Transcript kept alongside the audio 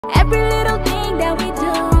Every little thing that we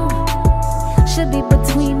do should be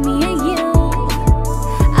between me and you.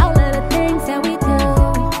 All of the things that we do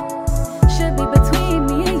should be between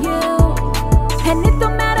me and you. And it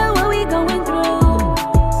don't matter what we going through,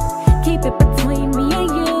 keep it between me and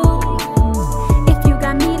you. If you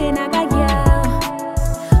got me, then I got you.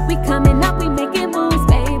 We coming up, we making moves,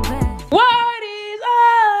 baby. What is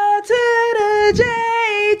up to the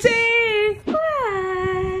JT?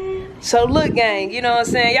 So look, gang, you know what I'm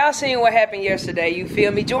saying? Y'all seen what happened yesterday, you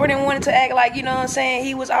feel me? Jordan wanted to act like, you know what I'm saying,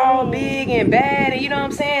 he was all big and bad and, you know what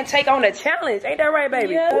I'm saying, take on the challenge. Ain't that right,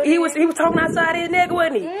 baby? Yeah. He was talking outside his neck,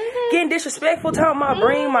 wasn't he? Getting disrespectful, talking about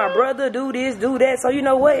bring my brother, do this, do that. So you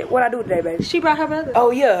know what I do today, baby? She brought her brother.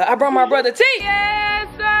 Oh yeah, I brought my brother T. Yes,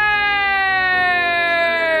 sir.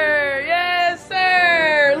 Yes,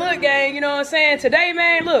 sir. Look, gang, you know what I'm saying? Today,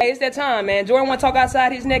 man, look, it's that time, man. Jordan want to talk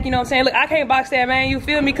outside his neck, you know what I'm saying? Look, I can't box that, man, you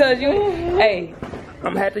feel me? Cause you, hey,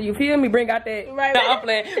 I'm happy, you feel me? Bring out that, right? No, I'm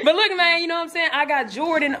playing. But look, man, you know what I'm saying? I got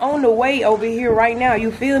Jordan on the way over here right now,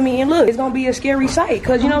 you feel me? And look, it's gonna be a scary sight,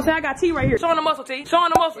 cause you know what I'm saying? I got T right here. Showing the muscle, T.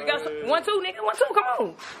 Showing the muscle. You got 1, 2, nigga. 1, 2, come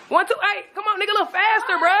on. 1, 2, hey, come on, nigga, a little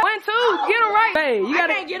faster, bro. 1, 2, get him right. Hey, you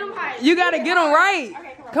gotta, I can't get him right. You gotta get him right.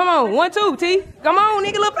 Okay, come on, 1, 2, T. Come on,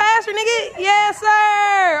 nigga, a little faster, nigga. Yes, sir.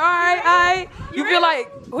 All right. You feel like,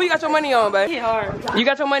 who you got your money on, babe? Hit hard. You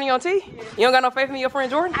got your money on T? You don't got no faith in your friend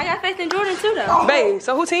Jordan? I got faith in Jordan too, though. Babe,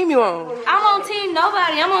 so who team you on? I'm on team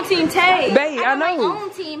nobody. I'm on team Tay. Babe, I know. My own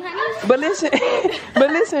team, honey. But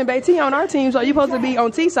listen, babe, T on our team, so you supposed to be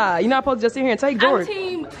on T side. You're not supposed to just sit here and take Jordan. I'm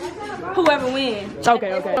team whoever wins.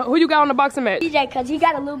 Okay. Who you got on the boxing match? TJ, cause he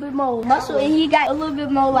got a little bit more muscle and he got a little bit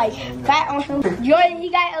more like fat on him. Jordan, he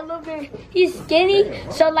got a little bit, he's skinny,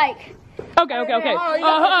 so like. Okay. Who you got? Hold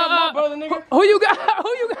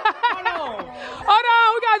on,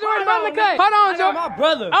 we got Jordan from the cut. Hold on, Jordan. My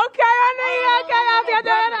brother. Okay, I know you. Okay,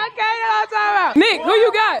 Nick, who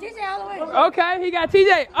you got? TJ all the way. Okay, he got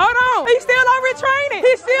TJ. Hold on, he's still over training.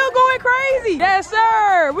 He's still going crazy. Yes,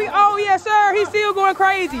 sir. Yes, sir. He's still going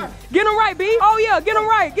crazy. Get him right, B. Oh yeah, get him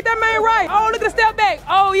right. Get that man right. Oh, look at the step back.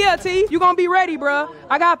 Oh yeah, T. You gonna be ready, bro.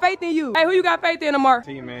 I got faith in you. Hey, who you got faith in, Amar?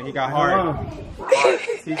 T, man, he got heart.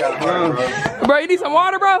 He got heart, bro. Bro, you need some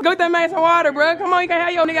water, bro? Go get that man some water, bro. Come on, you can't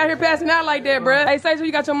have your nigga out here passing out like that, bro. Hey, say who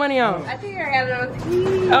you got your money on? I think I got it on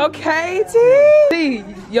T. Okay, T.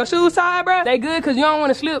 Your shoes tied, bro? They good because you don't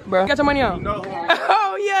want to slip, bro. You got your money on? You know who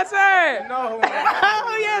Oh, yes, sir. You know who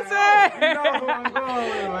Oh, yes, sir. You know who I'm going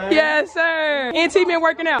with, man. Yes, sir. And T been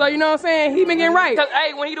working out. So, you know what I'm saying? He been getting right. Because,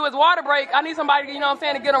 hey, when he do his water break, I need somebody, you know what I'm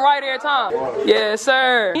saying, to get him right every time. Yes,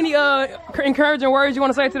 sir. Any encouraging words you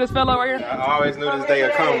want to say to this fellow right here? I always knew this day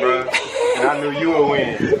would come, bro. And I knew you would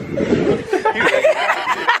win.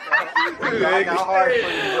 I got heart for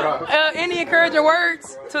you, bro. Any encouraging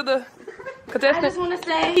words to the I just want to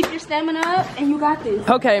say, keep your stamina up, and you got this.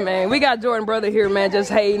 Okay, man. We got Jordan brother here, man,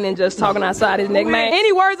 just hating and just talking outside his neck, man.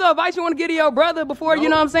 Any words of advice you want to give to your brother before, you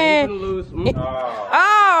know what I'm saying? Oh,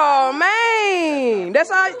 man.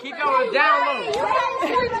 That's all. Keep going down low.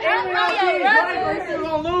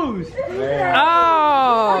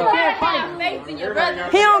 Oh.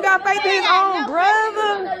 He don't got faith in his own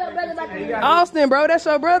brother. Austin, bro, that's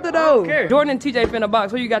your brother, though. Jordan and TJ finna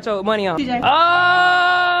box. Who you got your money on? TJ.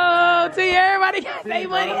 Oh, T, everybody got their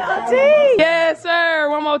money on T. Yes, sir.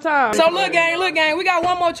 One more time. So look, gang, we got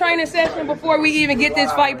one more training session before we even get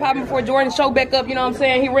this fight popping, before Jordan show back up, you know what I'm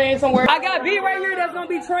saying? He ran somewhere. I got B right here that's gonna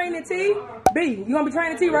be training T. B, you gonna be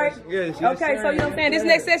training T, right? Yes. Okay, so you know what I'm saying? This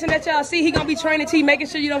next session that y'all see, he gonna be training T, making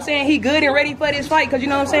sure, you know what I'm saying, he good and ready for this fight, cause you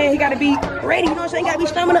know what I'm saying, he gotta be ready, you know what I'm saying, he gotta be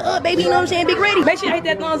stamina up, baby, you know what I'm saying, big ready. Make sure you hit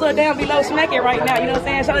that thumbs up down below, smack it right now, you know what I'm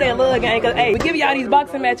saying, show that love, gang, cause hey, we give y'all these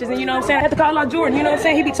boxing matches, and you know what I'm saying, I have to call out Jordan, you know what I'm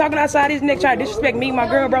saying, he be talking outside his neck, trying to disrespect me, my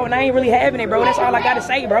girl, bro, and I ain't really having it, bro, that's all I gotta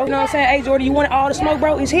say, bro, you know what I'm saying, hey, Jordan, you want all the smoke,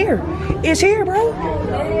 bro, it's here,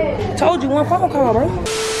 bro, told you, one phone call, bro.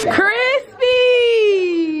 Crispy,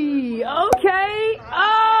 okay,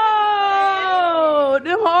 oh,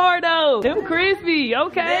 them hard though, them crispy,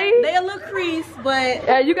 okay. They a little crease,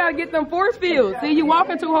 but You gotta get them force fields. See, you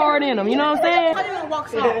walking too hard in them, you know what I'm saying? I didn't walk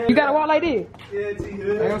slow. You gotta walk like this.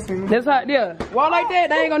 That's how, yeah. Walk like that,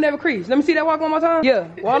 they ain't gonna never crease. Let me see that walk one more time. Yeah,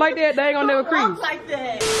 walk like that, they ain't gonna never crease. Like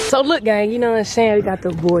that. So look, gang, you know what I'm saying? We got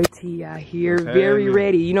the boy T out here, very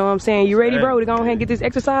ready. You know what I'm saying? You ready, bro, to go ahead and get this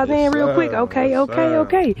exercise in real quick? Okay. All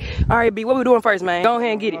right, B, what we doing first, man? Go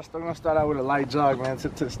ahead and get it. I'm gonna start out with a light jog, man, to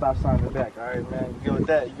the stop sign in the back. All right, man. You go with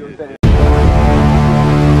that.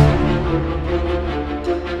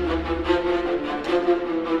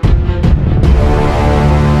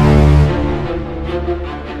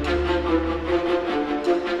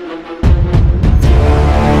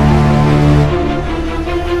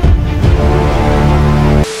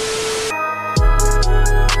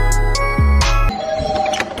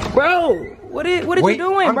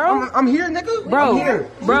 I'm here, nigga. Bro, I'm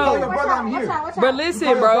here. bro. You tell your brother I'm here. But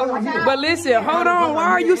listen, bro. But listen, hold on. Why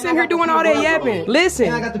are you sitting here doing all that yapping? Listen.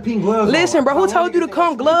 And I got the pink gloves on. Listen, bro. Who told you to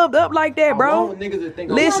come gloved up like that, bro?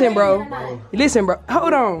 Listen, bro. Listen, bro.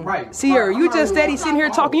 Hold on. Right. Sierra, you just steady sitting here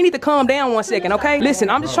talking. You need to calm down 1 second, okay? Listen,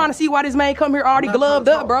 I'm just trying to see why this man come here already gloved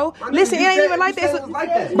up, bro. Listen, it ain't even like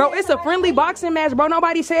that. Bro, it's a friendly boxing match, bro.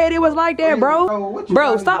 Nobody said it was like that, bro.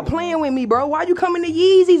 Bro, stop playing with me, bro. Why you coming to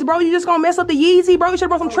Yeezys, bro? You just gonna mess up the Yeezy, bro? You should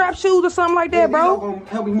brought some trap shoes or something like that, bro.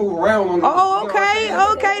 Help me move around on Oh, okay,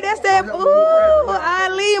 okay, that's that. Ooh,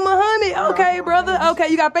 Ali Muhammad. Okay, brother. Okay,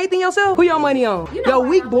 you got faith in yourself? Who your money on? Your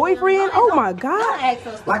weak boyfriend? Oh my God.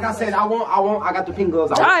 Like I said, I got the pink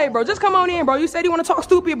gloves on. All right, bro, just come on in, bro. You said you want to talk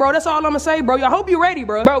stupid, bro. That's all I'm gonna say, bro. I hope you ready,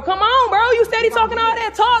 bro. Bro, come on, bro. You steady talking all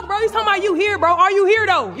that talk, bro. He's talking about you here, bro. Are you here,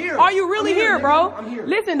 though? Here. Are you really here, bro? I'm here.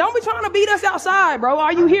 Listen, don't be trying to beat us outside, bro.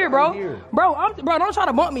 Are you here, bro? Bro, bro, don't try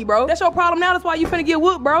to bump me, bro. That's your problem now. That's why you finna get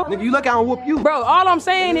whooped, bro. Nigga, you look out and whoop you. Bro, all I'm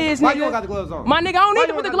saying is, nigga. Why you don't got the gloves on? My nigga, I don't need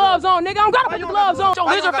to put the gloves on, nigga. I don't gotta put the gloves on. Your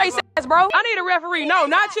lizard face ass, bro. I need a referee. No,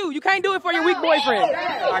 not you. You can't do it for your weak boyfriend.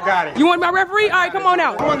 I got it. You want my referee? All right, come on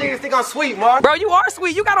out. Come on, niggas think I'm sweet, Mark. Bro, you are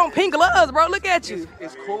sweet. You got on pink gloves, bro. Look at you.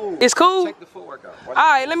 It's cool. It's cool? Check the footwork out. All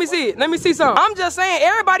right, let me see it. Let me see something. I'm just saying,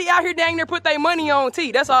 everybody out here dang near put their money on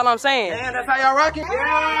T. That's all I'm saying. Man, that's how y'all rocking?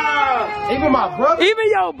 Yeah. Even my brother. Even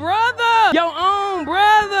your brother. Your own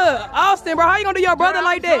brother. Austin, bro, how you gonna do your brother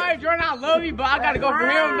like that? Sorry, Jordan, I love you, but I gotta go for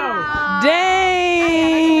him, though.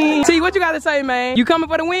 Dang. T, what you gotta say, man? You coming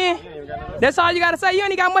for the win? That's all you gotta say. You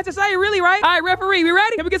ain't got much to say, really, right? All right, referee, we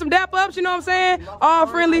ready? Can we get some dap ups? You know what I'm saying? All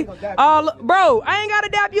friendly. All, bro, I ain't gotta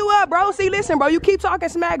dap you up, bro. See, listen, bro, you keep talking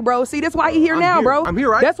smack, bro. See, that's why he here now, bro. I'm here,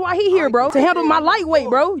 right? That's why he here, bro. To handle my lightweight,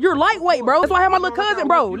 bro. You're lightweight, bro. That's why I had my little cousin,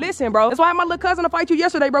 bro. Listen, bro. That's why I had my little cousin to fight you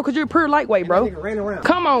yesterday, bro, because you're pure lightweight, bro.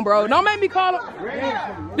 Come on, bro. Don't make me call him.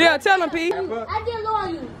 Yeah, tell him, P. I did low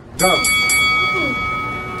on you. Go.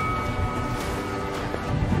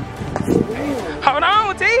 Hold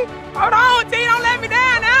on, T. Hold on, T. Don't let me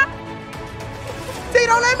down now. T,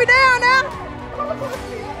 don't let me down now.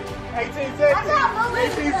 18 seconds.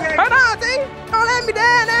 Hold on, T. Don't let me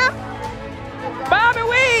down now. Bob and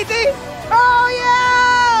weed, T. Oh,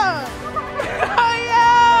 yeah. Oh,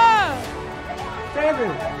 yeah.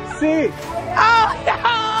 7, 6. Oh, yo.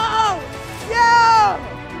 Yo.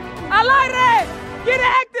 I like that. Get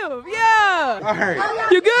active. Yeah. All right.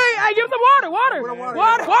 You good? Hey, give him some water. Water. Ain't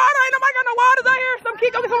nobody got no waters out here. Some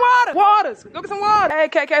kid, go get some water. Go get some water. Hey,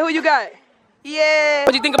 KK, who you got? Yeah.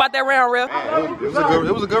 What you think about that round, Real? It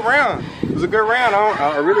was a good round. It was a good round.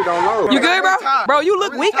 I really don't know. You good, bro? Bro, you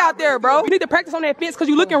look weak out there, bro. You need to practice on that fence because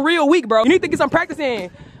you looking real weak, bro. You need to get some practice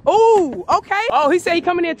in. Ooh, okay. Oh, he said he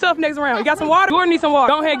coming in tough next round. You got some water? Jordan needs some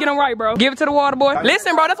water. Go ahead, get him right, bro. Give it to the water boy.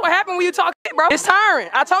 Listen, bro, that's what happened when you talk shit, bro. It's tiring.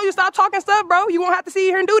 I told you stop talking stuff, bro. You won't have to sit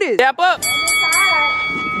here and do this. Step up.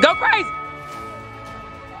 Go crazy.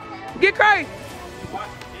 Get crazy.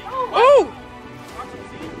 Ooh. Ooh.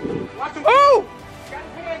 Ooh.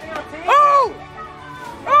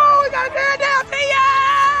 Ooh, we gotta tear it down, T.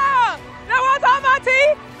 Yeah. That's what I'm talking about, T.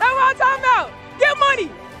 That's what I'm talking about. Get money.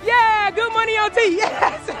 Yeah, good money on T.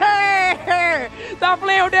 Yes, sir. Stop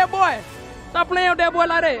playing with that boy. Stop playing with that boy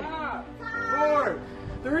like that. 4,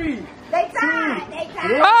 3. They tied.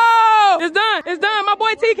 Oh, it's done. It's done. My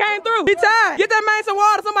boy T came through. He tied. Get that man some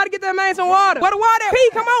water. Somebody get that man some water. Where the water at? P,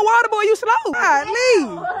 come on, water boy. You slow. God,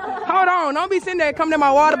 leave. Hold on. Don't be sitting there coming to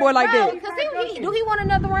my water boy like that. Do he want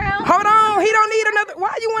another round? Hold on. He don't need another.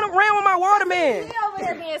 Why you want to round with my water man? He over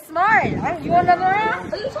there being smart. You want another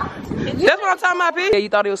round? That's what I'm talking about, P. Yeah, you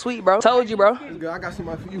thought it was sweet, bro. Told you, bro. It's good. I got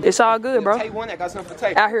somebody for you. It's all good, bro. Take one that got something for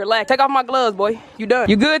take. Out here, lack. Take off my gloves, boy. You done.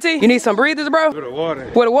 You good, T? You need some breathers, bro? With the water.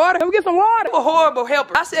 With the water? Let me get some water. You a horrible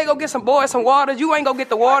helper. I said go get some boys some waters. You ain't go get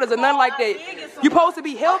the waters or nothing like that. You supposed to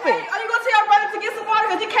be helping. Are you gonna tell your brother to get some water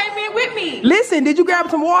because he came in with me? Listen, did you grab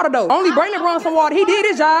some water though? Only Brandon brought some water. He did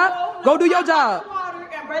his job. Go do your job.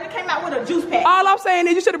 And Brandon came out with a juice pack. All I'm saying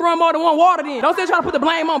is you should have brought more than one water then. Don't still try to put the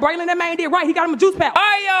blame on Braylon. That man did right. He got him a juice pack. All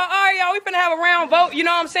right, y'all. We finna have a round vote. You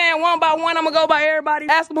know what I'm saying? One by one. I'm gonna go by everybody.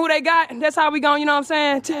 Ask them who they got. And that's how we going, you know what I'm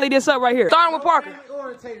saying? Tally this up right here. Starting with Parker.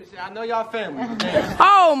 I know y'all family.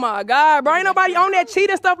 Oh my God, bro. Ain't nobody on that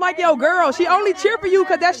cheating stuff like your girl. She only cheer for you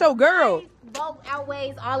because that's your girl. Vote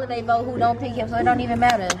outweighs all of they vote who don't pick him, so it don't even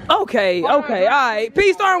matter. Okay, all right.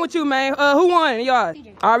 P, starting with you, man. Who won, y'all?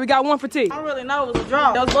 All right, we got one for T. I don't really know. It was a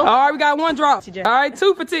draw. All right, we got one drop. All right,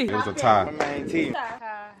 2 for T. It was a tie.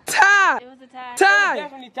 Tie. It was a tie. Tie.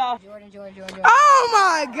 Definitely tie. Jordan. Oh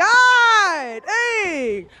my God.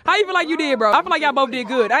 Hey. How you feel like you did, bro? I feel like y'all both did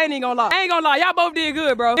good. I ain't even gonna lie. I ain't gonna lie. Y'all both did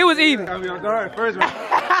good, bro. It was even. Got me on guard first, man.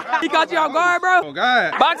 He caught you off guard, bro? Oh,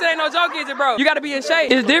 God. Boxing ain't no joke, is it, bro? You gotta be in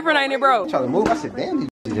shape. It's different, ain't it, bro? Try to move. I said, damn, these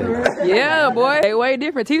Yeah, boy. They way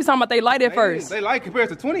different. He was talking about they light at first. They like compared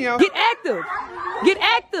to 20, y'all. Get active. Get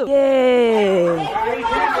active. Yeah.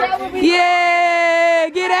 Yeah.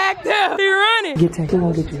 Get active. He running. Get taken. Come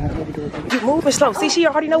on, get you. Keep moving slow. See, she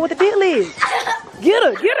already know what the deal is. Get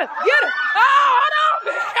her. Get her. Get her. Oh, hold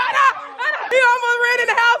on. Hold on. He almost ran in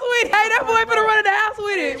the house with it. Hey, that boy finna run in the house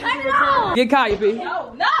with it. Get Kaya, B.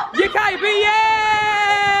 No. Get Kaya, B.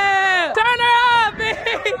 Yeah. Turn her up, B.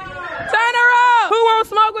 Turn her up. Who won't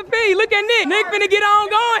smoke with P? Look at Nick. Nick finna get on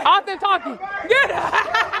going. Austin talking. Get her.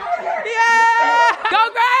 Yeah. Go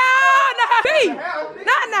ground. P.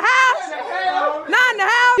 Not in the house. Not in the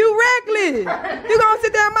house. You reckless. You gonna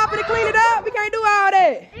sit there and mop it and clean it up? We can't do all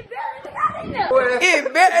that.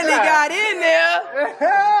 It barely got in there.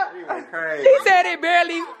 He said it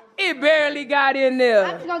barely got in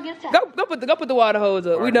there. Go put the water hose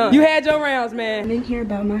up. We done. You had your rounds, man. I didn't hear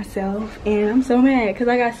about myself, and I'm so mad because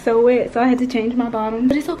I got so wet, so I had to change my bottom.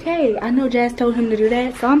 But it's okay. I know Jazz told him to do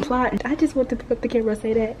that, so I'm plotting. I just want to pick up the camera and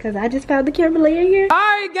say that because I just found the camera laying here. All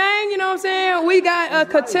right, gang, you know what I'm saying? We got a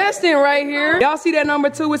contestant right here. Y'all see that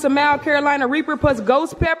number 2? It's a Mild Carolina Reaper plus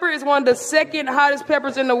Ghost Pepper. It's one of the second hottest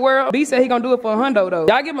peppers in the world. B said he gonna do it for $100 though.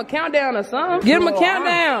 Y'all give him a countdown or something. Give him a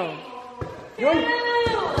countdown. 2,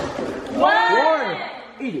 1.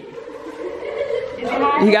 Eat it.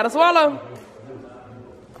 You gotta swallow.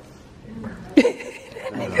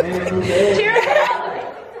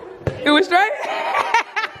 It was straight?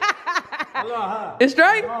 It's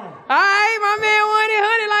straight? Alright, my man won it,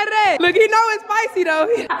 honey, like that. Look, he know it's spicy though.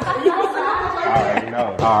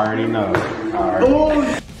 I already know.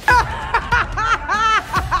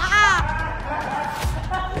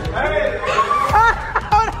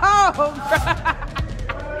 Hold on, bro.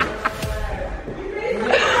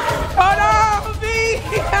 Hold on, B.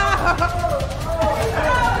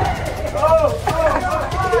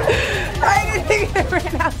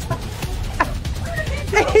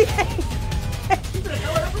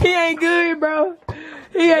 He ain't good, bro.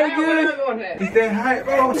 He ain't good. He's that hype,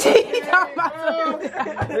 bro. Is that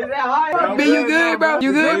high? B, you good, bro?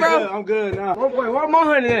 You good, bro? I'm good now. What more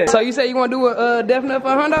honey at? So you say you want to do a definite for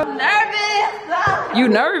 $100? Nervous. You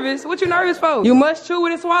nervous? What you nervous for? You must chew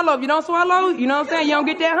it and swallow. If you don't swallow, you know what I'm saying? You don't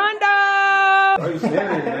get that $100. Are you serious,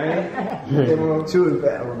 man? They won't chew it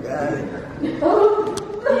back, oh God.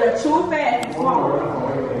 Yeah, chew it fast.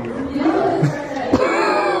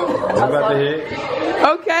 I'm about to hit.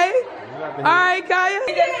 Okay. All right, Kaya.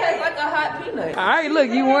 It just tastes like a hot peanut. All right, look,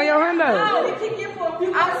 you won your $100.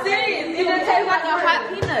 I'm serious. It just tastes like a hot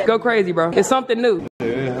peanut. Go crazy, bro. It's something new.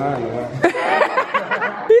 Yeah,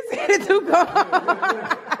 He said it too cold.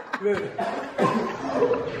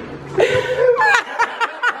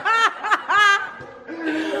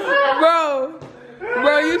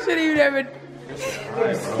 Bro, you shouldn't even ever.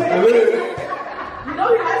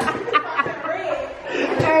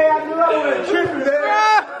 Hey, I knew I would have tripped there.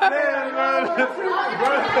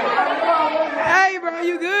 Hey, bro,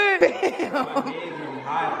 you good?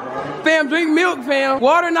 Fam, drink milk, fam.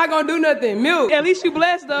 Water not gonna do nothing. Milk. At least you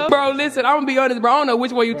blessed, though. Bro, listen, I'm gonna be honest, bro. I don't know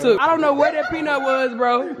which one you took. I don't know where that peanut was,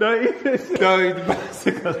 bro.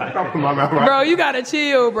 Bro, you gotta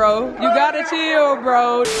chill, bro. You gotta chill,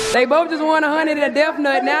 bro. They both just won 100 at Death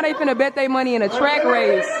Nut. Now they finna bet their money in a track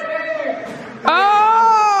race.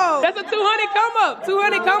 Oh! That's a 200 come up.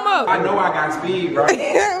 200 come up. I know I got speed, bro.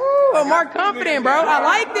 Ooh, I'm more confident, bro. I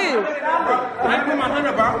like this. I put my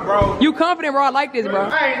 100 about, bro. You confident, bro. I like this, bro.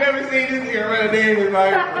 I ain't never seen this nigga run a damn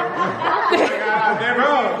like.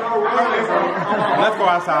 Let's go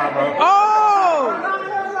outside, bro. Oh!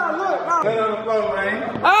 Lay on the floor,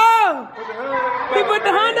 man. Oh! He put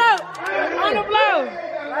the hand up on the floor.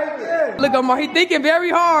 Look, Omar, he thinking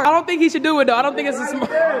very hard. I don't think he should do it, though. I don't think it's a smart.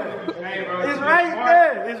 It's right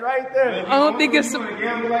there. It's right there. I don't think it's. You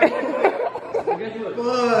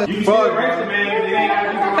fuck, man.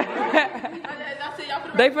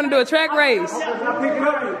 They finna do a track race. Come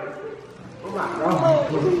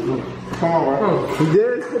on, bro. He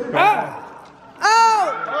did? Oh!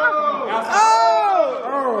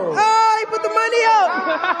 He put the money up.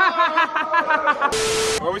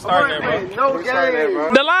 Where we starting at, bro? No game, bro.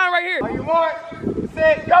 The line right here. You want?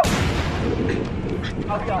 Set, go.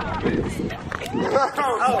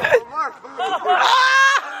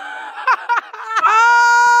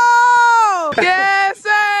 Oh! Yes,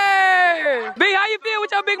 sir. B, how you feel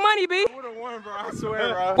with your big money, B. I would've won, bro. I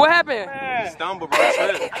swear, bro. What happened? Stumble, bro.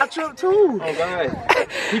 I tripped too. Oh God.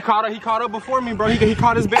 He caught up before me, bro. He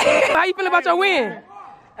caught his back. How you feel about your win?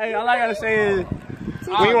 Hey, all I gotta say is,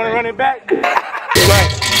 when you wanna run it back,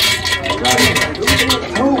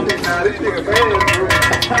 Nah, this nigga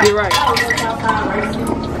bad, Get right.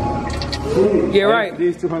 Get right.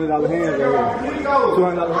 these $200 hands right here.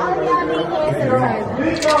 $200 hands right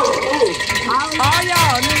here. All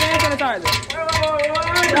y'all need hand sanitizer.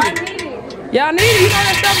 Y'all need it. You know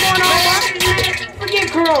that stuff going on, bro. Forget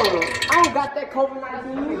Corona. I don't got that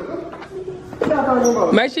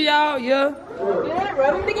COVID-19. Make sure y'all, yeah.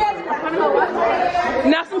 Rub them together.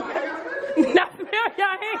 Now smell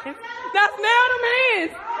y'all hands. Now smell them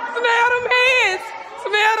hands. Smell them hands.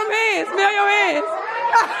 Smell them hands. Smell your hands.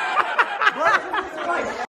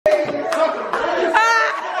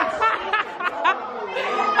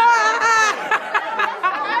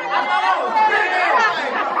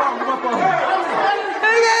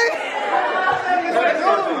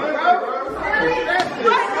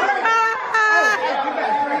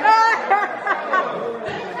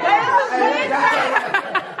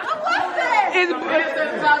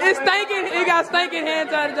 It's stinking. It got stinking hand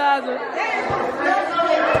sanitizer.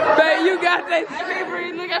 But you got that.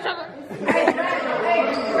 Look at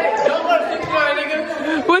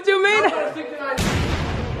what you mean?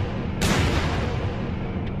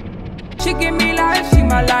 She give me life, she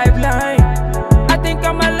my lifeline. I think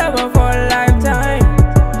I'm a lover for a lifetime.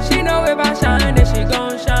 She know if I shine, then she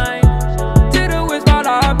gon' shine.